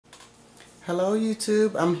Hello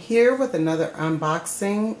YouTube, I'm here with another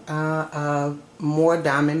unboxing of more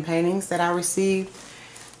diamond paintings that I received.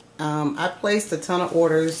 I placed a ton of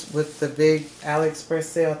orders with the big Aliexpress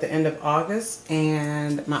sale at the end of August,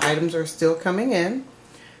 and my items are still coming in.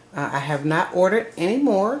 I have not ordered any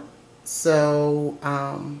more, so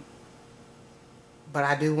but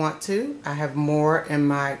I do want to. I have more in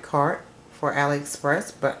my cart for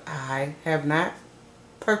Aliexpress, but I have not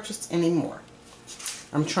purchased any more.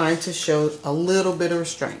 I'm trying to show a little bit of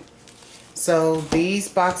restraint. So these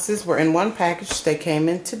boxes were in one package. They came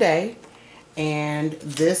in today. And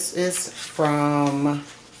this is from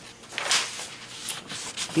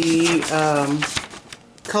the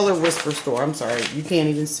ColorWhisper store. I'm sorry, you can't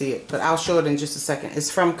even see it, but I'll show it in just a second.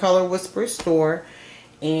 It's from ColorWhisper store.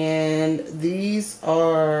 And these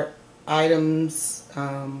are items,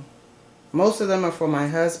 most of them are for my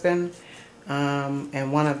husband,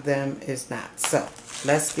 and one of them is not. So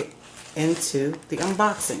let's get into the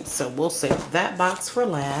unboxing. So we'll save that box for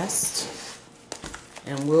last,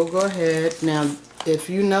 and we'll go ahead. Now, if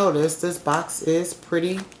you notice, this box is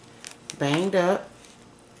pretty banged up.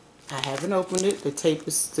 I haven't opened it. The tape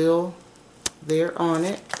is still there on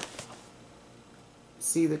it.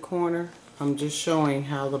 See the corner? I'm just showing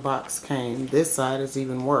how the box came. This side is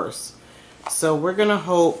even worse. So we're gonna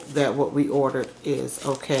hope that what we ordered is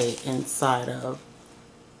okay inside of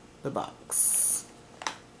the box.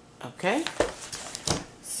 Okay,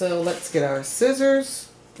 so let's get our scissors,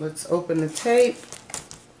 let's open the tape,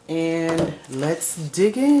 and let's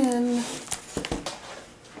dig in.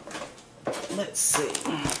 Let's see.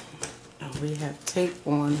 We have tape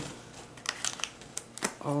on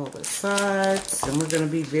all the sides, and we're going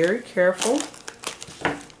to be very careful.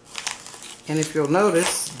 And if you'll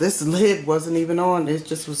notice, this lid wasn't even on, it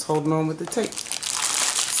just was holding on with the tape.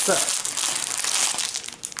 So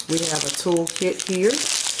we have a tool kit here,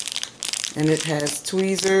 and it has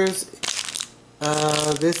tweezers.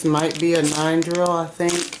 This might be a 9 drill, I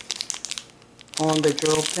think, on the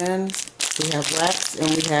drill pin. We have wax, and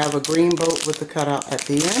we have a green bolt with the cutout at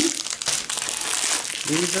the end.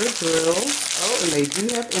 These are drills. Oh, and they do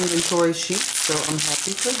have inventory sheets, so I'm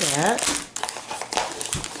happy for that.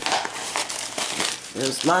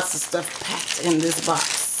 There's lots of stuff packed in this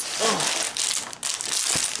box.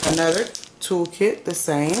 Oh. Another toolkit, the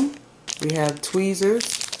same. We have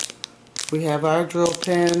tweezers. We have our drill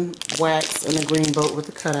pin, wax, and a green bolt with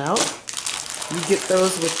a cutout. You get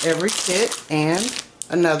those with every kit and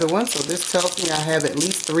another one. So this tells me I have at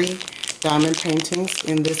least 3 diamond paintings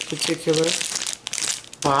in this particular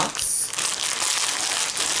box.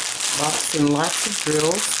 Lots and lots of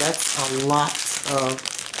drills. That's a lot of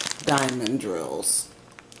diamond drills.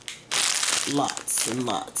 Lots and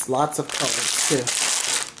lots. Lots of colors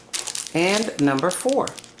too. And number 4.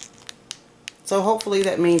 So hopefully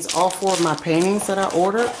that means all 4 of my paintings that I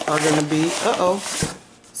ordered are going to be,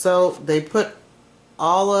 so they put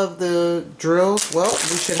all of the drills. Well,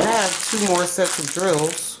 we should have 2 more sets of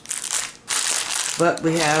drills. But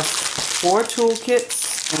we have 4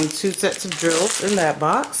 toolkits and 2 sets of drills in that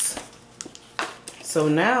box. So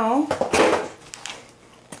now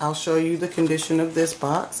I'll show you the condition of this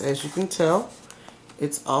box. As you can tell,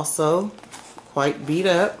 it's also quite beat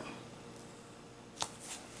up,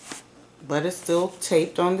 but it's still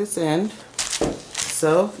taped on this end.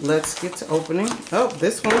 So let's get to opening. Oh,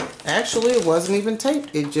 this one, actually it wasn't even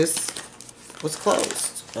taped. It just was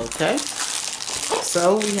closed. Okay.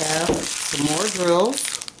 So we have some more drills.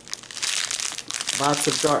 Lots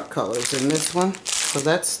of dark colors in this one. So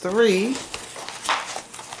that's 3.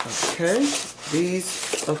 Okay.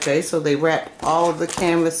 These, okay, so they wrap all of the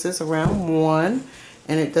canvases around one.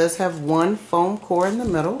 And it does have 1 foam core in the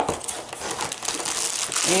middle.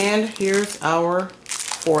 And here's our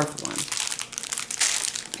 4th one.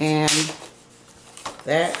 And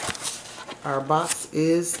that, our box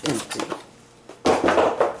is empty.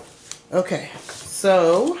 Okay,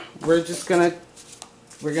 so we're gonna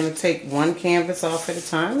take 1 canvas off at a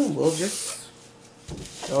time, and we'll just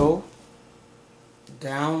go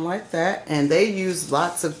down like that. And they use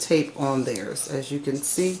lots of tape on theirs, as you can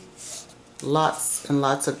see. Lots and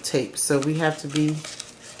lots of tape. So we have to be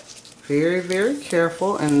very, very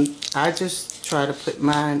careful, and I just try to put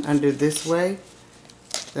mine under this way.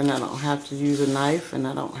 Then I don't have to use a knife, and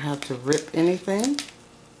I don't have to rip anything.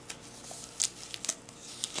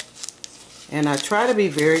 And I try to be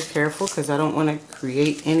very careful because I don't want to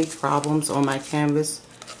create any problems on my canvas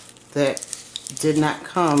that did not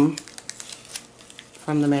come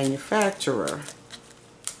from the manufacturer.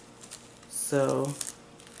 So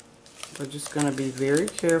we're just going to be very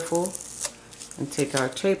careful and take our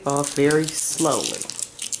tape off very slowly.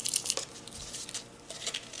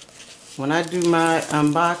 when I do my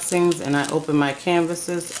unboxings and I open my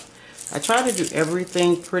canvases, I try to do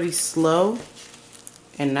everything pretty slow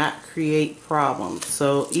and not create problems.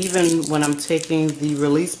 So even when I'm taking the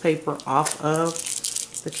release paper off of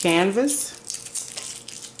the canvas,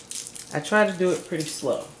 I try to do it pretty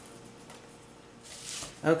slow.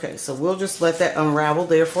 Okay, so we'll just let that unravel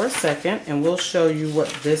there for a second, and we'll show you what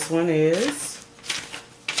this one is.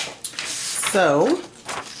 So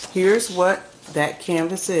here's what that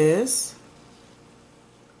canvas is.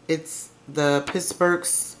 It's the Piittsburgh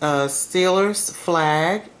Steelers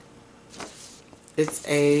flag. It's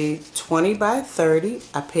a 20 by 30.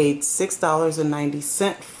 I paid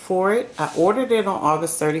 $6.90 for it. I ordered it on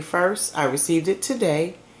August 31st. I received it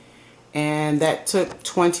today, and that took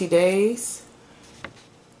 20 days.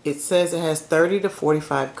 It says it has 30 to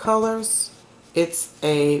 45 colors. It's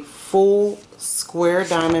a full square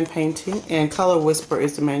diamond painting, and ColorWhisper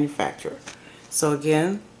is the manufacturer. So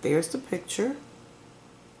again, there's the picture.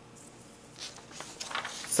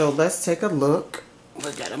 So let's take a look.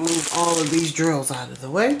 We gotta move all of these drills out of the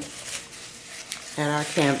way at our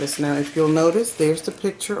canvas. Now, if you'll notice, there's the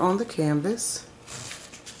picture on the canvas.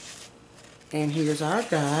 And here's our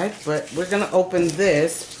guide, but we're gonna open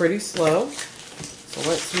this pretty slow. So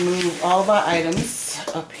let's move all of our items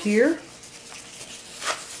up here.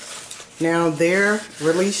 Now, their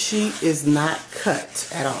release sheet is not cut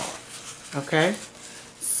at all, okay?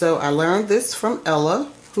 So I learned this from Ella,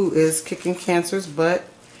 who is kicking cancer's butt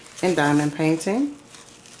in diamond painting.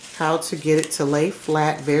 How to get it to lay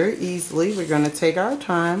flat very easily. We're going to take our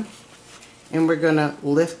time and we're going to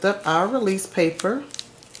lift up our release paper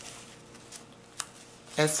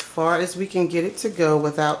as far as we can get it to go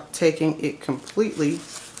without taking it completely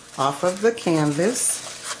off of the canvas.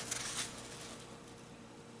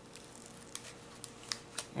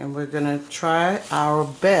 And we're going to try our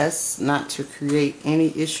best not to create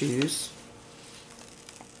any issues.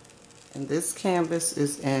 And this canvas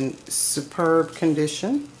is in superb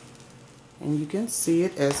condition. And you can see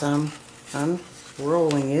it as I'm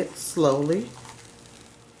unrolling it slowly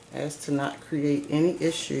as to not create any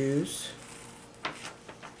issues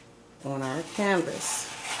on our canvas.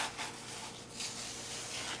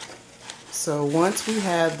 So once we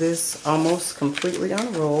have this almost completely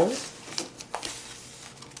unrolled,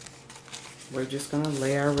 we're just going to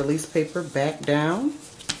lay our release paper back down.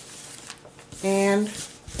 And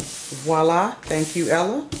voila, thank you,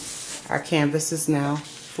 Ella. Our canvas is now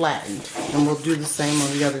flattened. And we'll do the same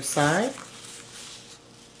on the other side.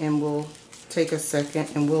 And we'll take a second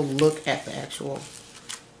and we'll look at the actual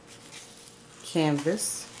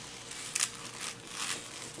canvas.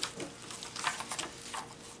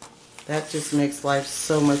 That just makes life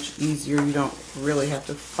so much easier. You don't really have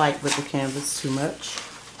to fight with the canvas too much,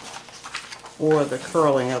 or the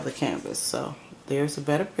curling of the canvas. So there's a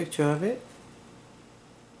better picture of it.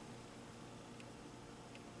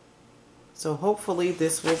 So hopefully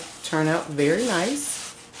this will turn out very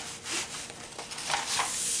nice.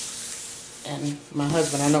 And my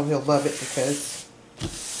husband, I know he'll love it because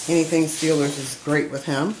anything Steelers is great with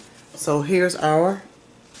him. So here's our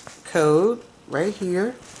code right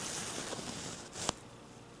here.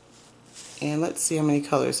 And let's see how many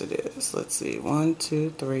colors it is. Let's see, 1,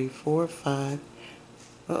 2, 3, 4, 5.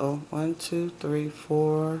 1, 2, 3,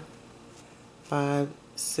 4, 5,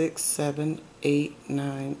 6, 7, 8,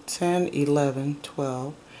 9, 10, 11,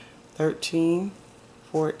 12, 13,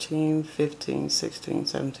 14, 15, 16,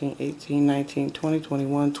 17, 18, 19, 20,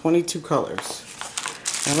 21, 22 colors.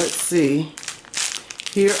 Now let's see.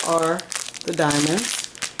 Here are the diamonds,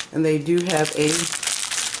 and they do have a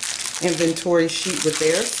inventory sheet with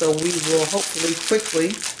there, so we will hopefully quickly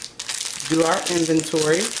do our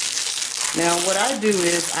inventory. Now what I do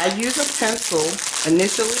is I use a pencil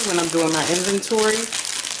initially when I'm doing my inventory,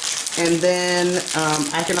 and then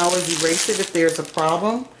I can always erase it if there's a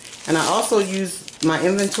problem. And I also use my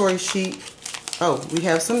inventory sheet. Oh, we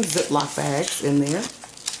have some Ziploc bags in there.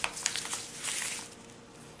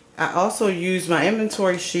 I also use my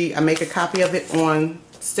inventory sheet. I make a copy of it on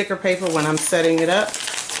sticker paper when I'm setting it up.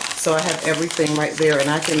 So I have everything right there, and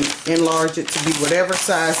I can enlarge it to be whatever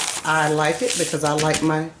size I like it, because I like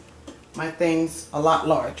my things a lot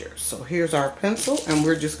larger. So here's our pencil, and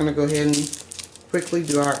we're just going to go ahead and quickly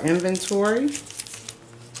do our inventory.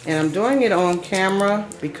 And I'm doing it on camera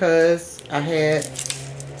because I had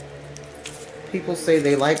people say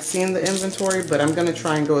they like seeing the inventory, but I'm going to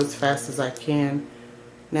try and go as fast as I can.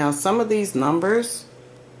 Now some of these numbers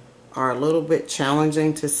are a little bit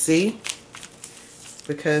challenging to see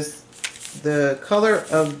because the color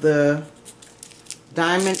of the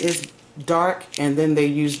diamond is dark, and then they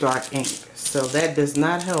use dark ink, so that does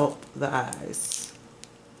not help the eyes.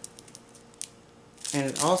 And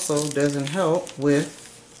it also doesn't help with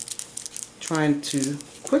trying to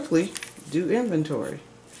quickly do inventory.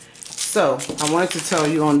 So I wanted to tell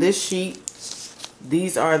you on this sheet,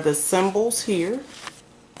 these are the symbols here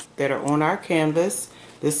that are on our canvas.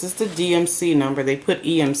 This is the DMC number. They put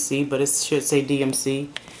EMC, but it should say DMC.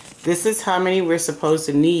 This is how many we're supposed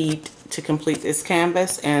to need to complete this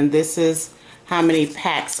canvas, and this is how many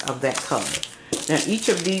packs of that color. Now each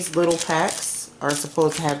of these little packs are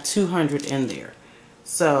supposed to have 200 in there.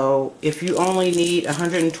 So if you only need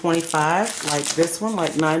 125, like this one,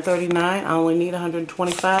 like 939, I only need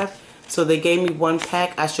 125. So they gave me one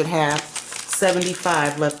pack. I should have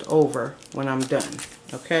 75 left over when I'm done.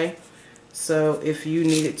 Okay? So if you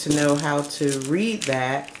needed to know how to read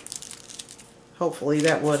that, hopefully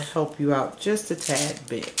that would help you out just a tad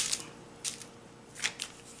bit.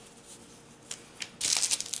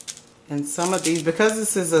 And some of these, because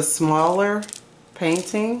this is a smaller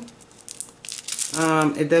painting,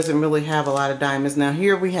 it doesn't really have a lot of diamonds. Now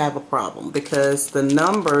here we have a problem because the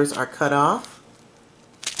numbers are cut off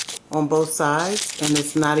on both sides and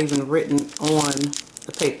it's not even written on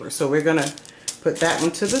the paper. So we're going to put that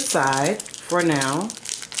one to the side for now.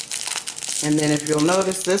 And then if you'll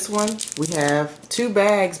notice this one, we have 2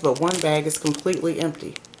 bags, but one bag is completely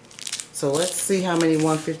empty. So let's see how many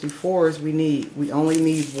 154s we need. We only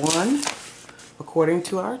need 1 according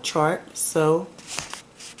to our chart. So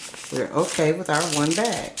we're okay with our 1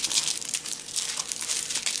 bag.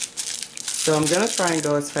 So I'm going to try and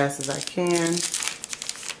go as fast as I can.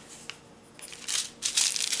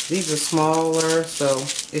 These are smaller, so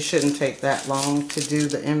it shouldn't take that long to do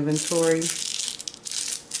the inventory.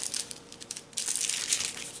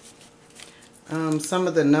 Some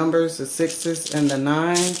of the numbers, the 6s and the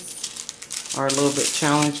 9s, are a little bit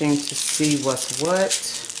challenging to see what's what.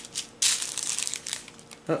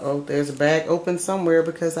 Uh-oh, there's a bag open somewhere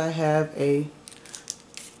because I have a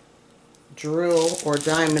drill or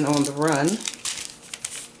diamond on the run.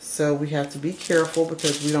 So we have to be careful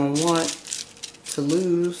because we don't want to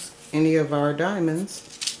lose any of our diamonds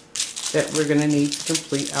that we're going to need to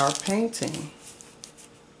complete our painting.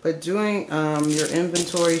 But doing your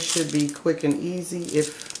inventory should be quick and easy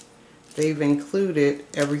if they've included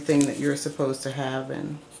everything that you're supposed to have,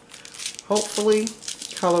 and hopefully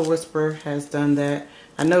ColorWhisper has done that.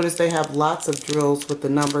 I noticed they have lots of drills with the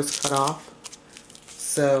numbers cut off,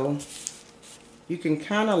 so you can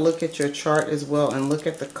kind of look at your chart as well and look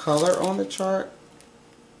at the color on the chart.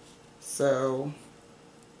 So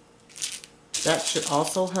that should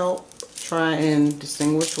also help try and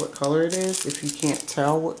distinguish what color it is if you can't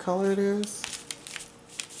tell what color it is.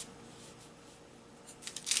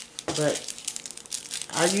 But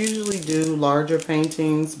I usually do larger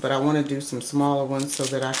paintings, but I want to do some smaller ones so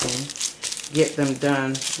that I can get them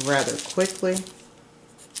done rather quickly,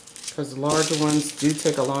 because the larger ones do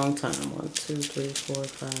take a long time. 1, 2, 3, 4,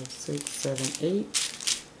 5, 6, 7, 8.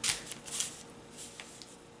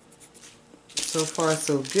 So far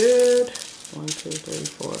so good. 1, 2, 3,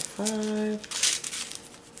 4, 5.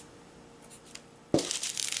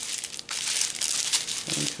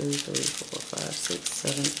 1, 2, 3, 4, 5, 6,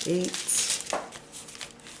 7, 8.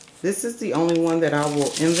 This is the only one that I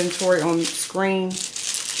will inventory on screen.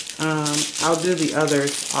 I'll do the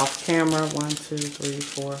others off camera. 1, 2, 3,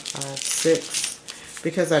 4, 5, 6.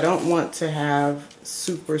 Because I don't want to have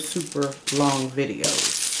super long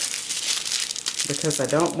videos. Because I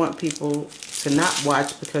don't want people to not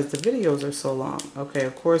watch because the videos are so long. Okay,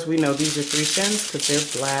 of course we know these are 3 fins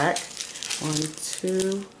because they're black. 1,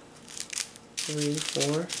 2, 3,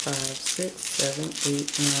 4, 5, 6, 7,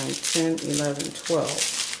 8, 9, 10, 11,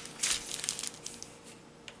 12.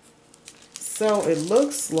 So it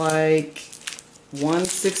looks like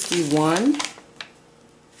 161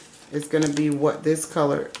 is going to be what this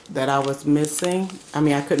color that I was missing. I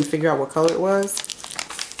mean, I couldn't figure out what color it was.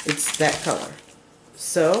 It's that color.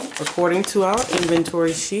 So, according to our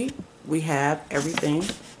inventory sheet, we have everything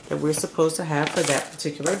that we're supposed to have for that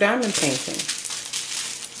particular diamond painting.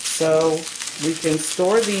 So, we can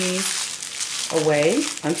store these away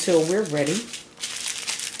until we're ready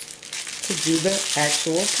to do the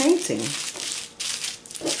actual painting.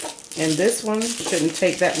 And this one shouldn't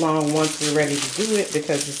take that long once we're ready to do it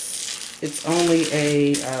because it's only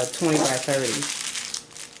a 20 by 30.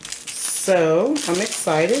 So, I'm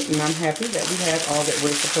excited and I'm happy that we have all that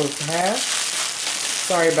we're supposed to have.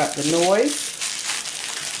 Sorry about the noise.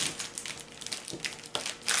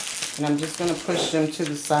 And I'm just going to push them to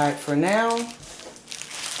the side for now.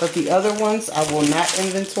 But the other ones I will not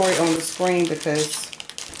inventory on the screen because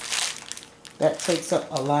that takes up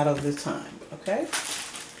a lot of the time. Okay?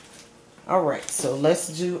 Alright, so let's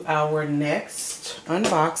do our next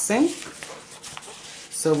unboxing.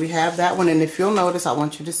 So we have that one, and if you'll notice, I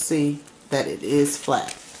want you to see that it is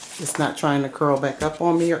flat. It's not trying to curl back up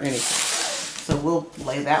on me or anything. So we'll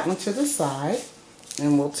lay that one to the side,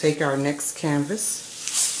 and we'll take our next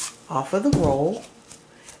canvas off of the roll.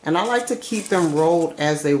 And I like to keep them rolled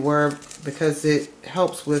as they were because it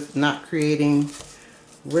helps with not creating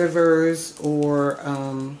rivers or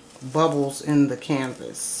bubbles in the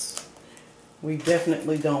canvas. We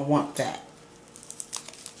definitely don't want that.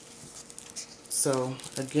 So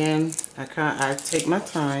again, I take my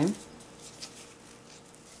time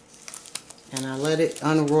and I let it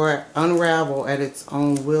unravel at its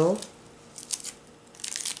own will.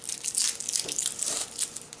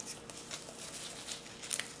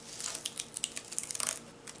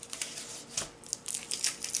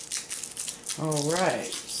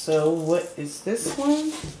 Alright, so what is this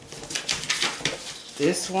one?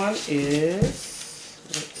 This one is,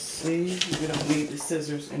 let's see, we don't need the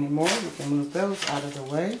scissors anymore. We can move those out of the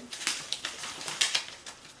way.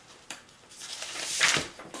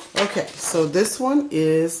 Okay, so this one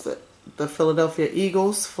is the Philadelphia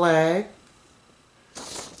Eagles flag,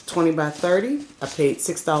 20 by 30. I paid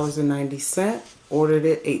 $6.90, ordered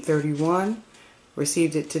it $8.31,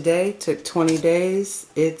 received it today, took 20 days.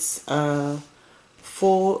 It's a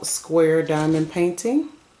full square diamond painting,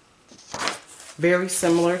 very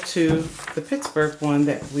similar to the Pittsburgh one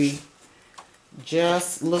that we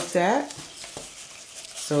just looked at.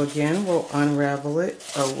 So again, we'll unravel it.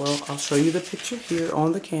 Oh, well, I'll show you the picture here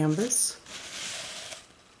on the canvas.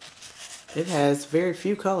 It has very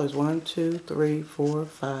few colors. 1, 2, 3, 4,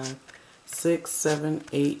 5, 6, 7,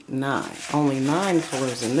 8, 9. Only 9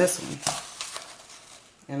 colors in this one.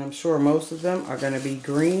 And I'm sure most of them are going to be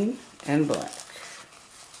green and black.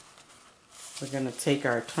 We're going to take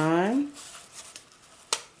our time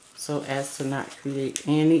so as to not create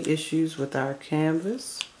any issues with our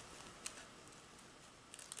canvas.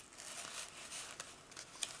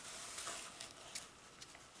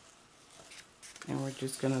 And we're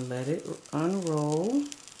just going to let it unroll.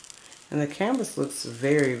 And the canvas looks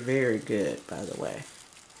very, very good, by the way.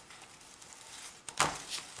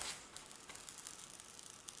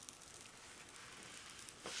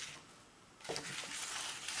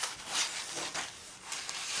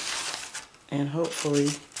 And hopefully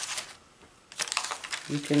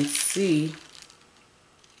you can see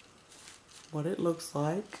what it looks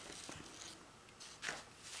like.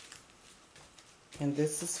 And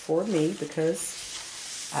this is for me because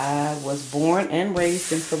I was born and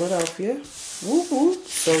raised in Philadelphia. Woo-hoo.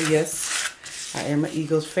 So yes, I am an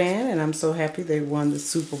Eagles fan, and I'm so happy they won the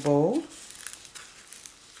Super Bowl.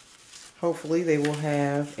 Hopefully they will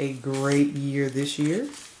have a great year this year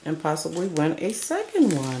and possibly win a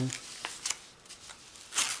second one.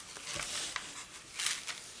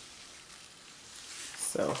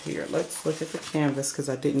 So here, let's look at the canvas because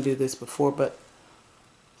I didn't do this before, but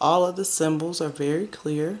all of the symbols are very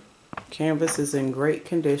clear. Canvas is in great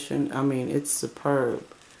condition. I mean, it's superb.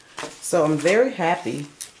 So I'm very happy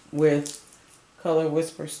with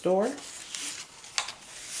ColorWhisper store.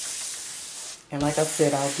 And like I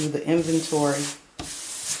said, I'll do the inventory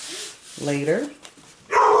later.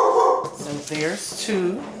 So there's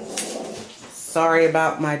 2. Sorry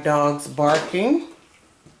about my dogs barking.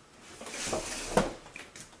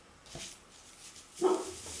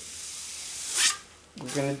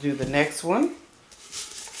 We're going to do the next one.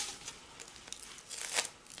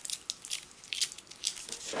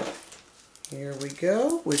 Here we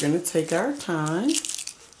go. We're going to take our time.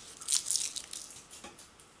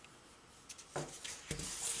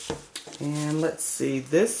 And let's see,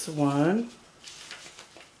 this one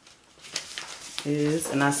is,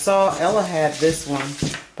 and I saw Ella had this one,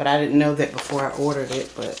 but I didn't know that before I ordered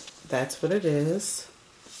it, but that's what it is.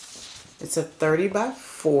 It's a 30 by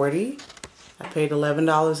 40. I paid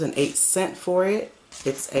 $11.08 for it.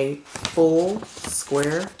 It's a full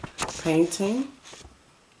square painting,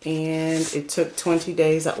 and it took 20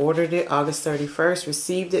 days. I ordered it August 31st,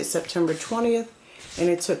 received it September 20th, and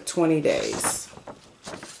it took 20 days.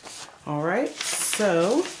 Alright,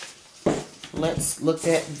 so let's look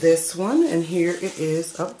at this one, and here it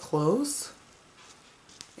is up close.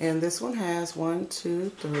 And this one has 1, 2,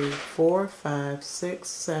 3, 4, 5, 6,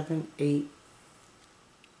 7, 8,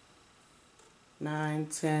 9,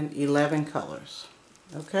 10, 11 colors.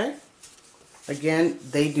 Okay? Again,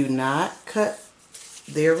 they do not cut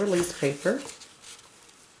their release paper.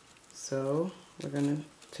 So we're going to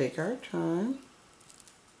take our time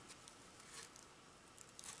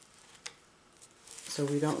so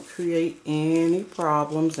we don't create any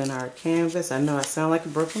problems in our canvas. I know I sound like a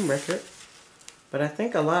broken record, but I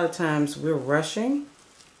think a lot of times we're rushing,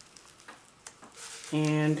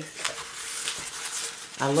 and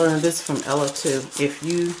I learned this from Ella too.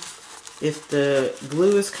 If the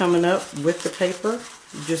glue is coming up with the paper,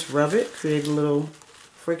 you just rub it, create a little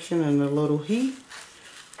friction and a little heat,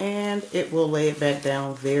 and it will lay it back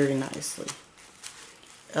down very nicely.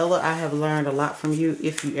 Ella, I have learned a lot from you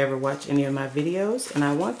if you ever watch any of my videos, and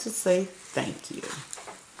I want to say thank you.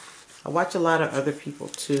 I watch a lot of other people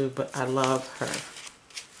too, but I love her.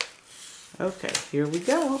 Okay, here we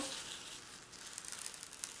go.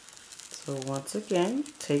 So once again,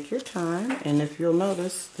 take your time, and if you'll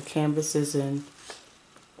notice, the canvas is in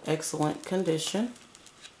excellent condition.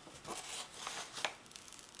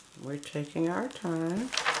 We're taking our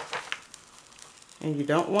time, and you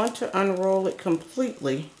don't want to unroll it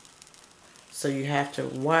completely, so you have to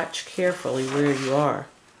watch carefully where you are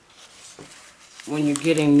when you're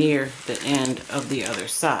getting near the end of the other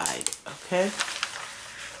side, okay?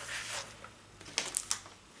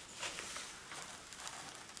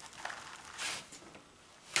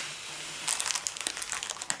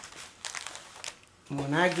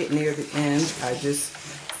 When I get near the end, I just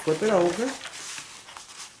flip it over.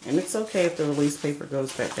 And it's okay if the release paper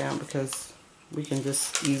goes back down because we can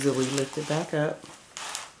just easily lift it back up.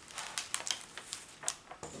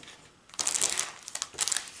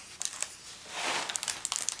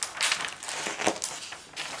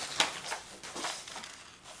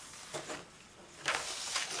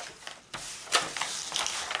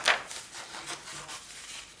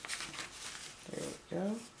 There we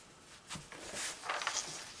go.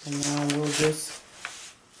 And now we'll just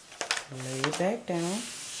lay it back down,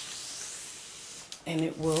 and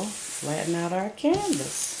it will flatten out our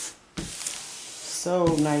canvas. So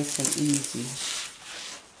nice and easy.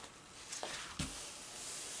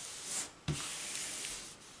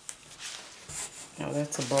 Now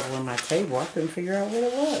that's a bubble on my table. I couldn't figure out what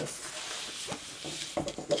it was.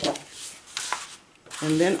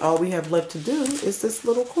 And then all we have left to do is this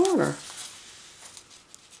little corner.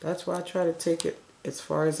 That's why I try to take it as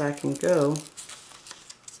far as I can go,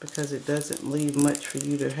 because it doesn't leave much for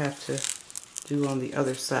you to have to do on the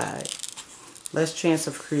other side. Less chance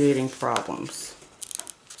of creating problems.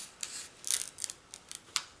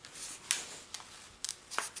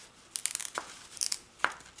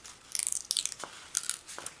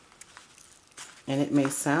 And it may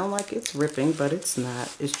sound like it's ripping, but it's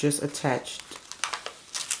not. It's just attached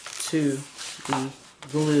to the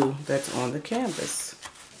glue that's on the canvas.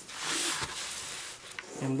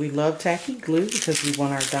 And we love tacky glue because we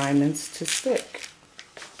want our diamonds to stick.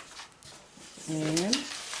 And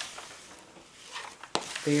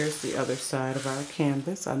there's the other side of our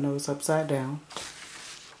canvas. I know it's upside down.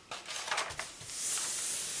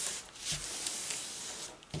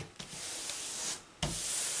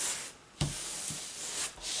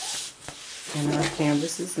 And our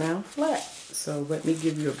canvas is now flat. So let me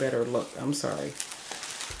give you a better look. I'm sorry.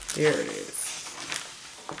 There it is.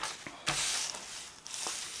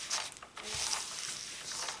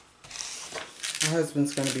 My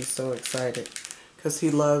husband's going to be so excited because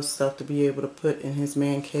he loves stuff to be able to put in his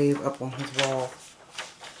man cave, up on his wall,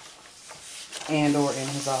 and or in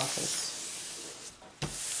his office.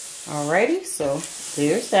 Alrighty, so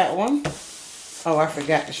there's that one. Oh, I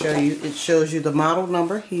forgot to show you. It shows you the model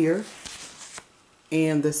number here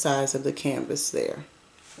and the size of the canvas there.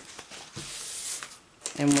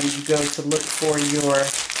 And when you go to look for your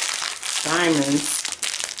diamonds,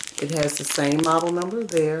 it has the same model number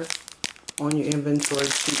there on your inventory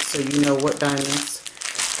sheet, so you know what diamonds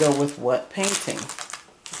go with what painting.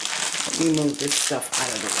 Let me move this stuff out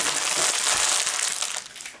of the way.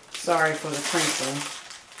 Sorry for the crinkling.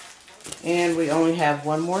 And we only have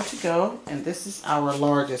one more to go, and this is our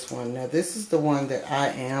largest one. Now this is the one that I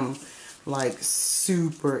am like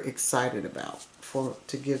super excited about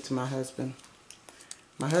to give to my husband.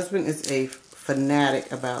 My husband is a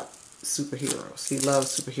fanatic about superheroes. He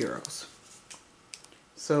loves superheroes.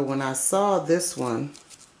 So when I saw this one,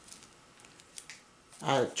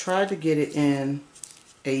 I tried to get it in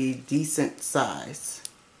a decent size.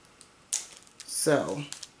 So,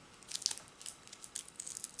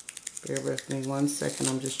 bear with me 1 second.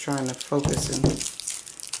 I'm just trying to focus and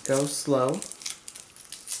go slow.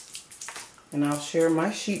 And I'll share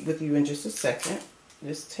my sheet with you in just a second.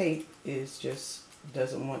 This tape is just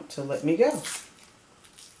doesn't want to let me go.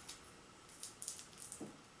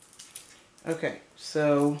 Okay,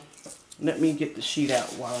 so let me get the sheet out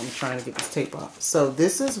while I'm trying to get this tape off. So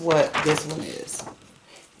this is what this one is.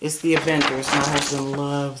 It's the Avengers. My husband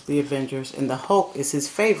loves the Avengers, and the Hulk is his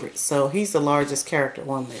favorite. So he's the largest character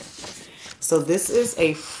on there. So this is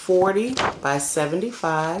a 40 by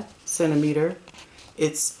 75 centimeter.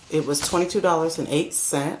 It was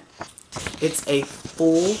 $22.08. It's a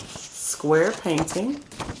full square painting.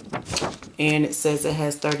 And it says it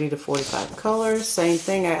has 30 to 45 colors. Same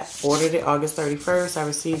thing, I ordered it August 31st. I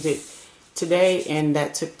received it today, and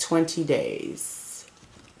that took 20 days.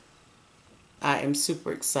 I am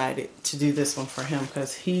super excited to do this one for him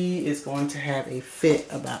because he is going to have a fit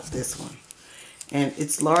about this one. And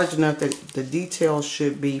it's large enough that the details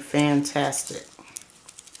should be fantastic.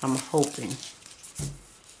 I'm hoping.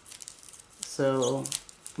 So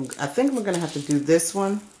I think I'm going to have to do this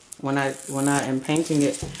one when I am painting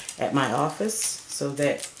it at my office so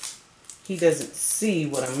that he doesn't see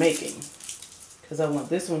what I'm making. Because I want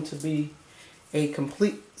this one to be a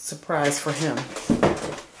complete surprise for him.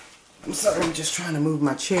 I'm sorry, I'm just trying to move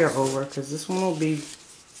my chair over because this one will be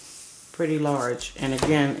pretty large. And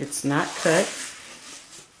again, it's not cut.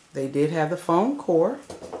 They did have the foam core.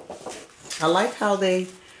 I like how they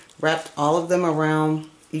wrapped all of them around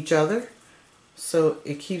each other so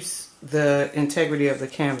it keeps the integrity of the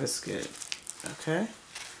canvas good. Okay,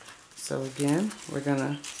 so again, we're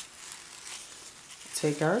gonna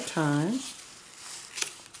take our time.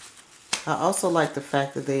 I also like the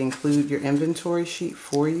fact that they include your inventory sheet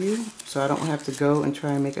for you, so I don't have to go and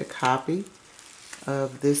try and make a copy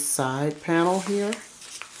of this side panel here.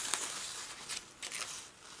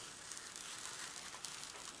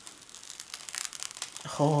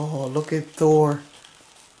 Oh, look at Thor.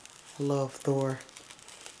 I love Thor.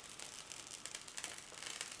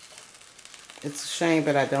 It's a shame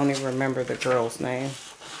that I don't even remember the girl's name.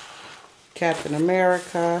 Captain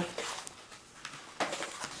America.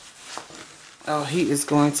 Oh, he is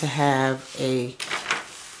going to have a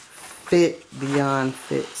fit beyond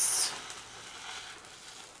fits.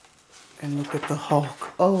 And look at the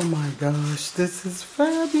Hulk. Oh my gosh, this is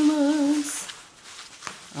fabulous.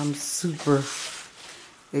 I'm super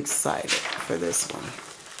excited for this one.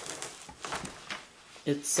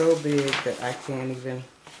 It's so big that I can't even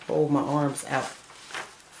hold my arms out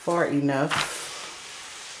far enough.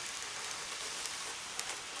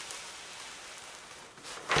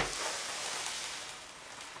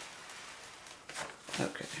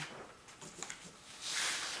 Okay.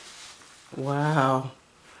 Wow.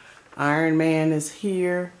 Iron Man is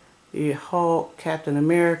here. The Hulk, Captain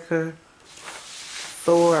America,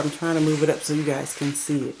 Thor. I'm trying to move it up so you guys can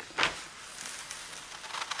see it.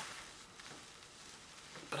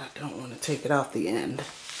 But I don't want to take it off the end.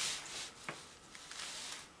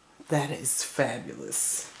 That is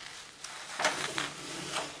fabulous.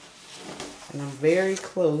 And I'm very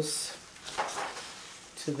close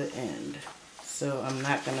to the end. So I'm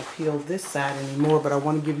not going to peel this side anymore, but I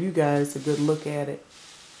want to give you guys a good look at it.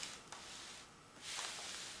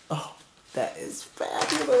 Oh, that is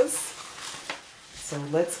fabulous. So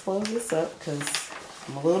let's close this up because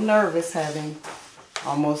I'm a little nervous having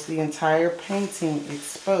almost the entire painting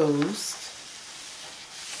exposed.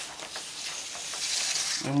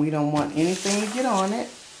 And we don't want anything to get on it.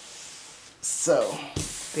 So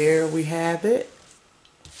there we have it.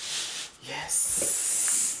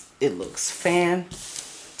 Yes, it looks fantastic.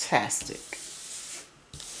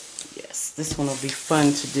 Yes, this one will be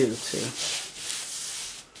fun to do too.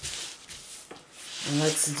 And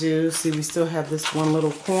let's do, see, we still have this one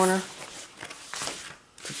little corner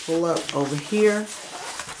to pull up over here.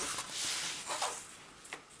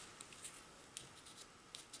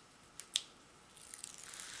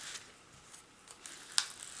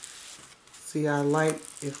 See, I like,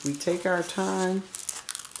 if we take our time,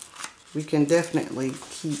 we can definitely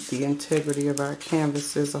keep the integrity of our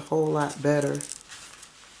canvases a whole lot better.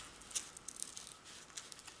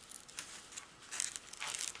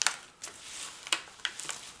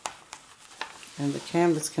 And the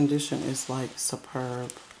canvas condition is like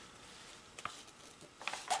superb.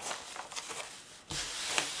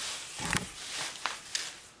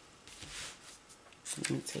 Let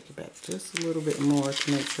me take it back just a little bit more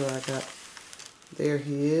to make sure I got, there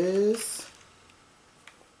he is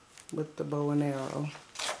with the bow and arrow.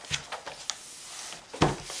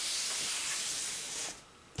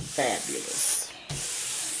 Fabulous.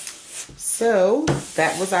 So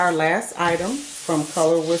that was our last item from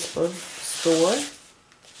ColorWhisper store.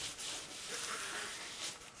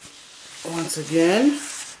 Once again,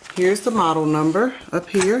 here's the model number up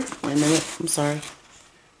here. Wait a minute, I'm sorry.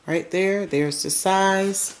 Right there, there's the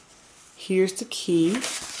size. Here's the key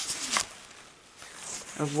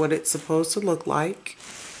of what it's supposed to look like.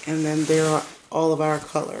 And then there are all of our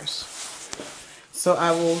colors. So I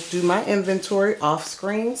will do my inventory off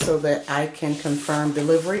screen so that I can confirm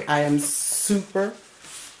delivery. I am super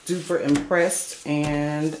duper impressed,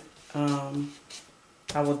 and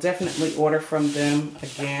I will definitely order from them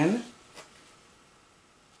again.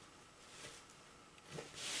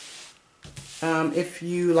 If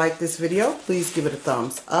you like this video, please give it a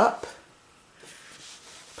thumbs up.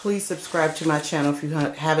 Please subscribe to my channel if you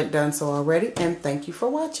haven't done so already, and thank you for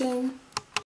watching.